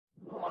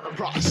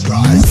Step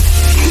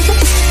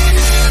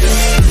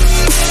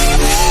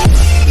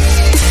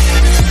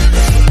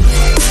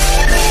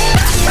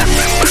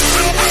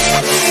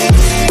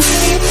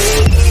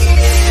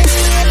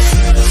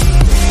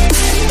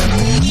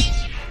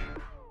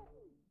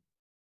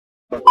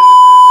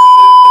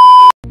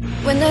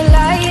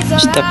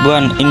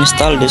 1.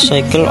 Install the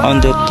cycle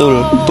on the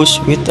tool. Push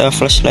with a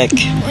flashlight.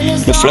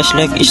 The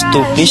flashlight is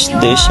to place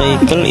the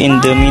cycle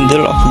in the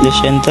middle of the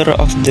center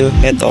of the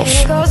head of.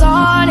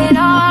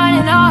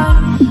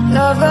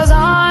 Love goes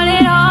on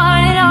and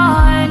on and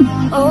on.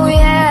 Oh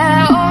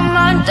yeah, oh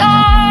my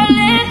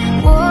darling,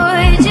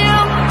 would you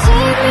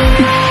take me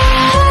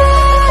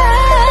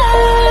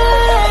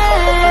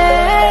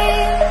away?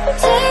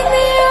 Take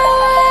me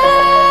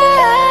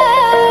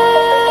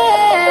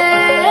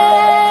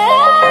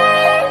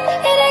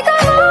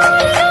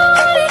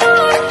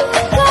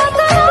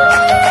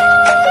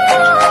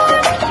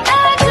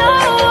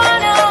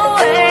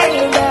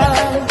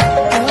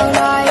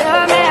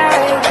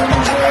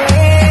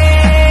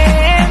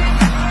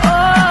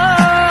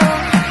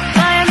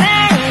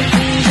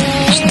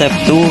Step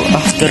 2.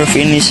 After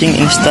finishing,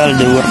 install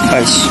the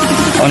workpiece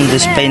on the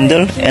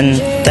spindle and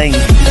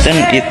tighten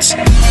it.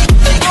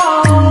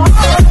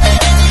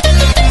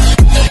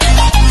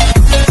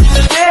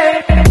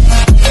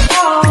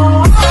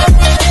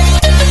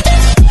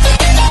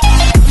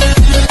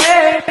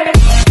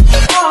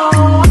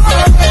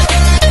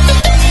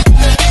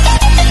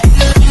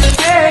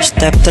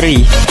 Step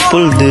 3.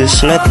 Pull the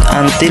sled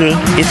until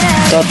it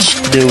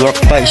touches the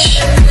workpiece.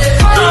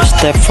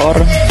 Step 4.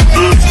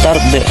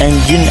 Start the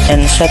engine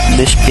and set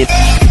the speed.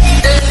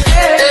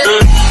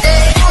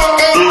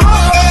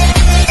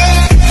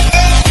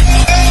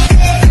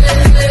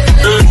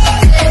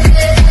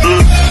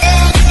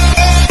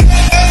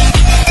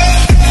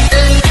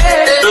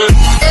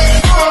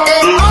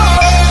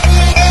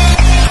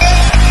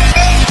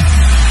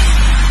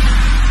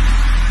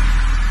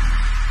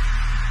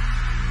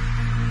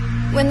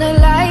 When the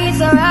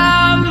lights are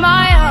out,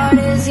 my heart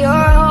is your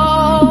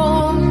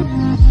home.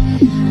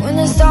 When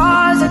the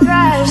stars are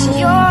crashing,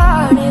 your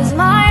heart is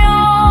my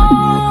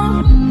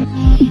own.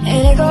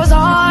 And it goes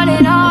on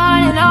and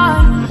on and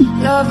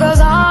on. Love goes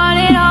on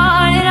and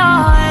on and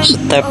on.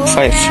 Step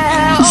 5.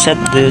 Set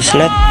the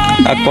sled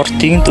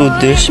according to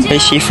the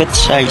specified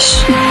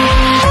size.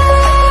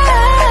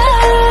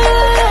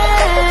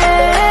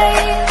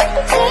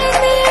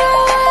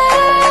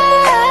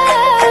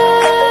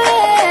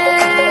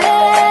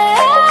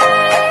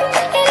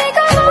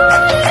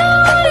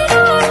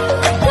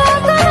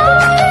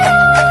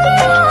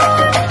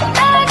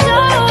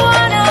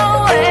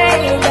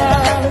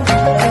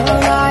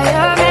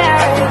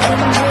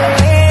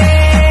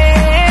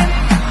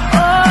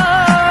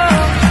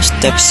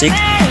 Step 6.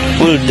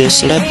 Pull the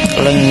sled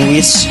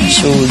lengthwise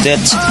so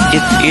that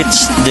it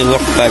hits the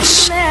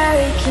workpiece.